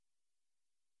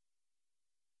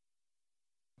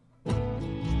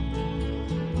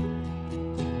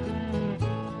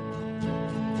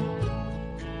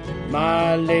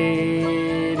My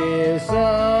latest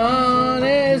sun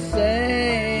is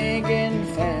sinking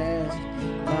fast.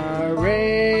 My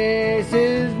race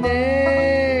is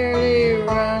nearly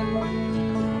run.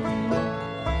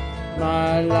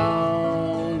 My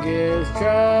longest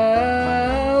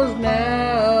trials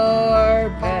now are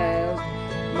past.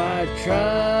 My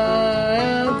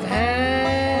triumph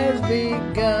has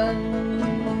begun.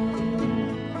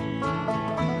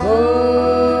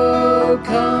 Oh,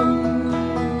 come,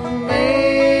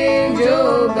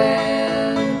 angel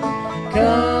band,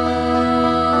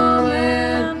 come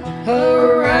and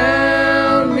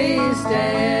around me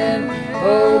stand.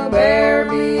 Oh, bear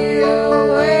me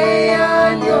away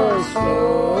on your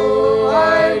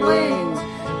snow-white wings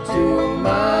to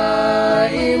my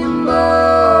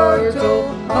immortal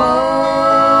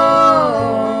home.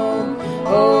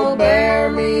 Oh, bear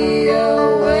me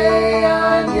away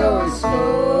on your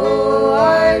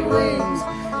snow-white wings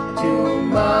to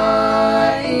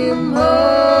my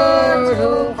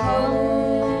immortal home.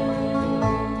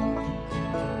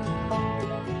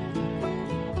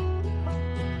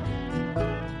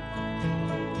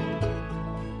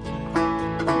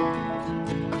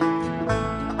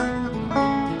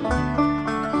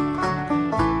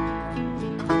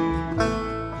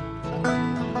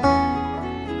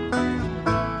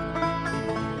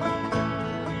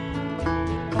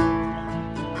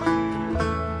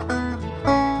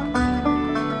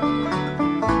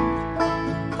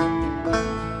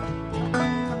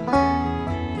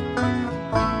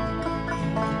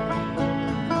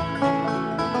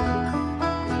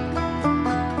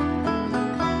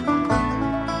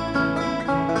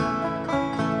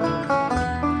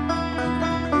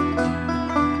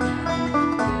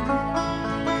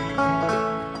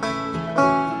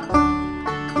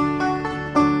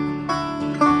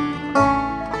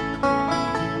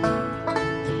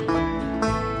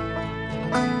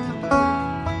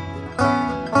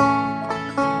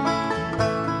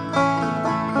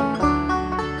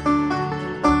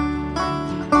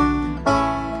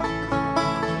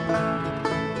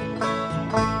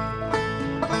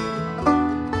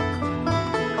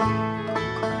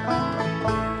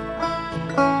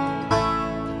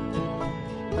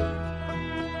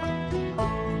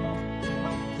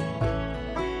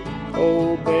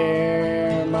 Oh,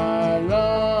 bear my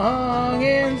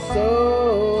longing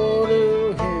soul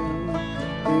to him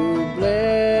who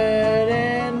bled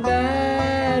and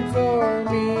died for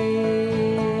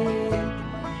me,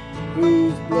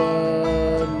 whose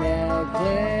blood now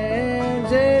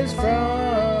cleanses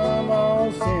from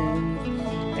all sin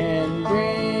and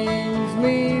brings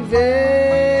me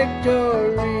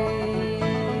victory.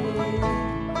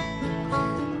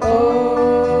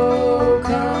 Oh,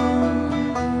 come,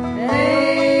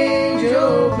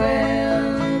 angel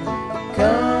band,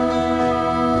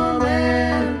 come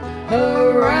and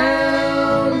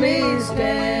around me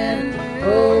stand.